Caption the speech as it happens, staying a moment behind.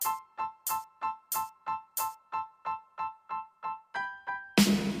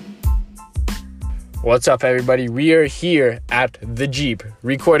What's up, everybody? We are here at the Jeep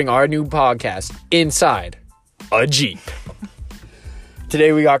recording our new podcast inside a Jeep.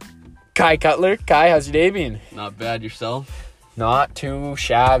 Today we got Kai Cutler. Kai, how's your day been? Not bad, yourself? Not too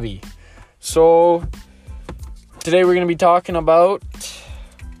shabby. So, today we're going to be talking about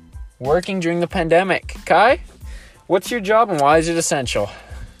working during the pandemic. Kai, what's your job and why is it essential?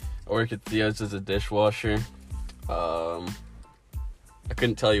 I work at Theo's as a dishwasher. I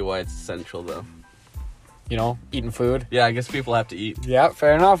couldn't tell you why it's essential, though. You know, eating food. Yeah, I guess people have to eat. Yeah,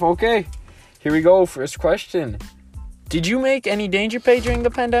 fair enough. Okay, here we go. First question. Did you make any danger pay during the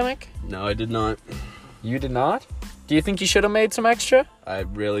pandemic? No, I did not. You did not? Do you think you should have made some extra? I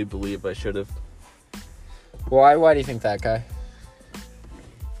really believe I should have. Why? Why do you think that, Kai?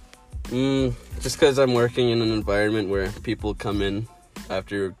 Just because I'm working in an environment where people come in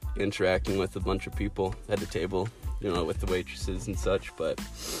after interacting with a bunch of people at a table, you know, with the waitresses and such, but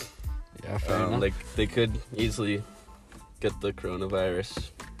Yeah, fair enough. like they could easily get the coronavirus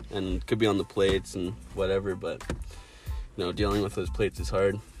and could be on the plates and whatever, but you know, dealing with those plates is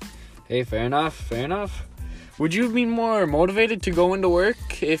hard. Hey, fair enough. Fair enough. Would you have been more motivated to go into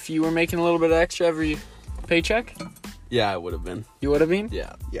work if you were making a little bit extra every paycheck? Yeah, I would have been. You would have been?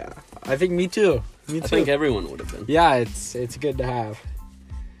 Yeah. Yeah. I think me too. Me too. I think everyone would have been. Yeah, it's good to have.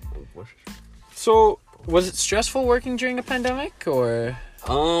 So, was it stressful working during the pandemic, or?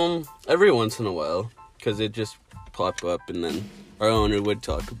 Every once in a while, because it just popped up, and then our owner would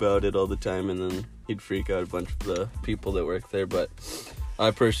talk about it all the time, and then he'd freak out a bunch of the people that work there. But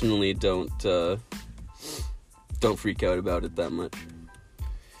I personally don't freak out about it that much.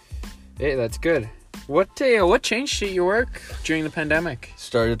 Hey, that's good. What changed at your work during the pandemic?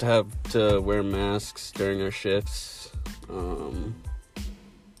 Started to have to wear masks during our shifts.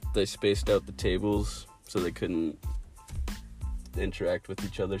 They spaced out the tables so they couldn't interact with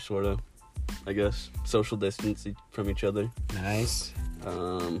each other, sort of, I guess. Social distance from each other. Nice.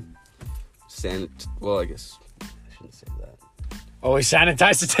 Well, I guess I shouldn't say that. Oh, we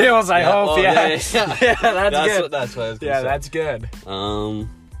sanitized the tables, I hope. Yeah, that's good. That's what I was gonna say. Yeah, that's good.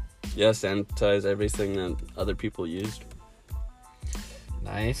 Yeah, sanitize everything that other people used.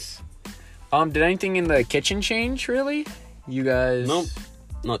 Nice. Did anything in the kitchen change, really? You guys? Nope,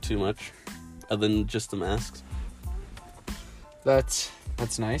 not too much, other than just the masks. That's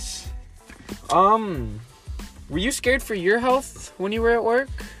nice. Were you scared for your health when you were at work?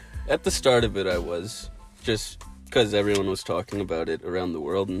 At the start of it, I was, just because everyone was talking about it around the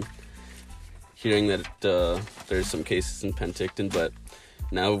world and hearing that there's some cases in Penticton, but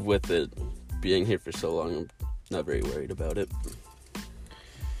now with it being here for so long, I'm not very worried about it.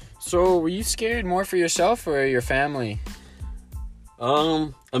 So, were you scared more for yourself or your family?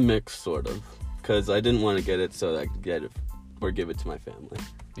 A mix, sort of, because I didn't want to get it so that I could get it or give it to my family.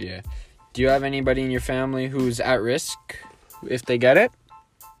 Yeah. Do you have anybody in your family who's at risk if they get it?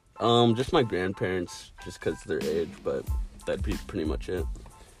 Just my grandparents, just because of their age, but that'd be pretty much it.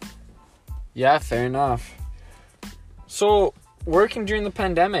 Yeah, fair enough. So, working during the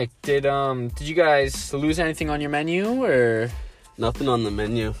pandemic, did you guys lose anything on your menu, or? Nothing on the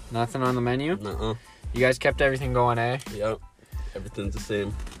menu. Nothing on the menu? Nuh-uh. You guys kept everything going, eh? Yep. Everything's the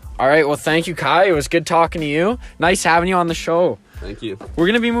same. All right, well, thank you, Kai. It was good talking to you. Nice having you on the show. Thank you. We're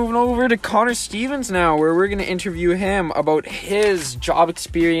going to be moving over to Connor Stevens now, where we're going to interview him about his job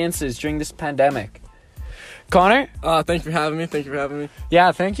experiences during this pandemic. Connor? Thank you for having me.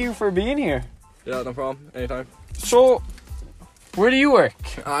 Yeah, thank you for being here. Yeah, no problem. Anytime. So, where do you work?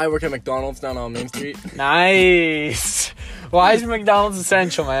 I work at McDonald's down on Main Street. Nice. Why is McDonald's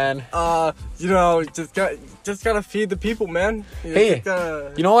essential, man? You know, just gotta feed the people, man. Hey,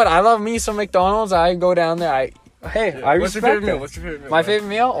 you know what? I love me some McDonald's. I go down there. I What's your respect favorite it. meal? What's your favorite meal? My favorite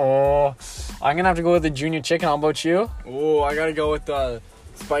meal? Oh, I'm gonna have to go with the junior chicken. How about you? Oh, I gotta go with the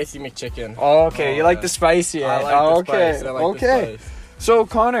spicy McChicken. Oh, okay. You like the spicy? I Eh? like the okay. spice. I like Okay. the spice. So,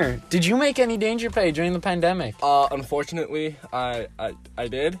 Connor, did you make any danger pay during the pandemic? Unfortunately, I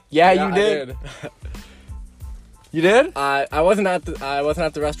did. Yeah, you did. I did. You did? I wasn't at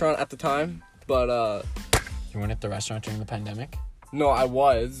the restaurant at the time, but You weren't at the restaurant during the pandemic? no, I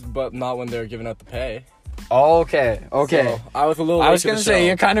was, but not when they were giving out the pay. Oh, okay. So, I was a little late I was to gonna the say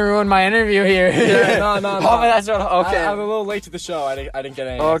show. you kind of ruined my interview here. Yeah, no. Oh, but that's what. Okay. I was a little late to the show. I didn't get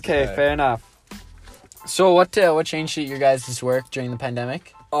any. Okay, today. fair enough. So what changed at your guys' work during the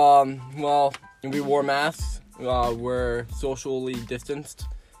pandemic? Well, we wore masks. We're socially distanced,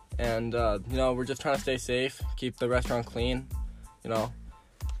 and you know, we're just trying to stay safe, keep the restaurant clean, you know.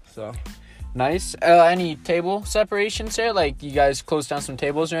 So. Nice. Any table separations there? Like, you guys closed down some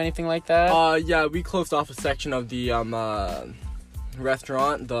tables or anything like that? Yeah, we closed off a section of the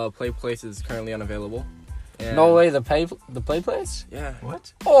restaurant. The play place is currently unavailable. And No way, the play place? Yeah.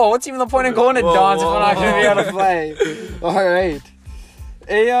 What? Oh, what's even the point of going to Whoa, Don's if whoa, we're not going to be whoa. able to play? All right.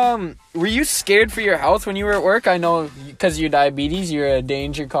 Hey, were you scared for your health when you were at work? I know because of your diabetes, you're a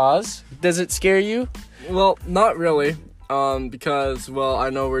danger cause. Does it scare you? Well, not really. Because, well, I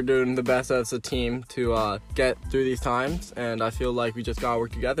know we're doing the best as a team to get through these times, and I feel like we just gotta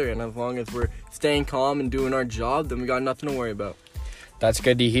work together, and as long as we're staying calm and doing our job, then we got nothing to worry about. That's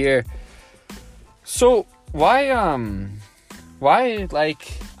good to hear. So, why,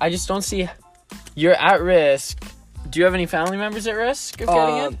 like, I just don't see, you're at risk. Do you have any family members at risk of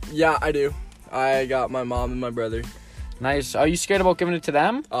getting it? Yeah, I do. I got my mom and my brother. Nice. Are you scared about giving it to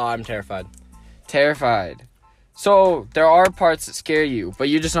them? I'm terrified. Terrified. So, there are parts that scare you, but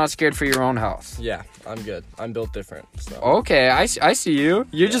you're just not scared for your own health. Yeah, I'm good. I'm built different, so. Okay, I see you.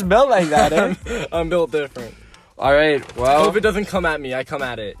 You're just built like that, eh? I'm built different. All right, I well. hope it doesn't come at me. I come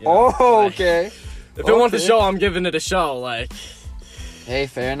at it. You know? Oh, Like, okay. If it wants a Okay. show, I'm giving it a show. Like, Hey,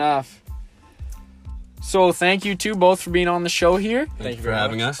 fair enough. So, thank you two both for being on the show here. thank you for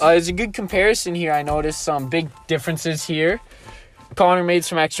having us. It's a good comparison here. I noticed some big differences here. Connor made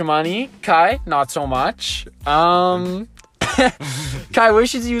some extra money. Kai, not so much. Kai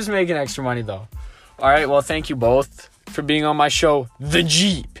wishes he was making extra money, though. All right, well, thank you both for being on my show, The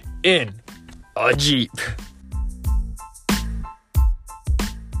Jeep in a Jeep.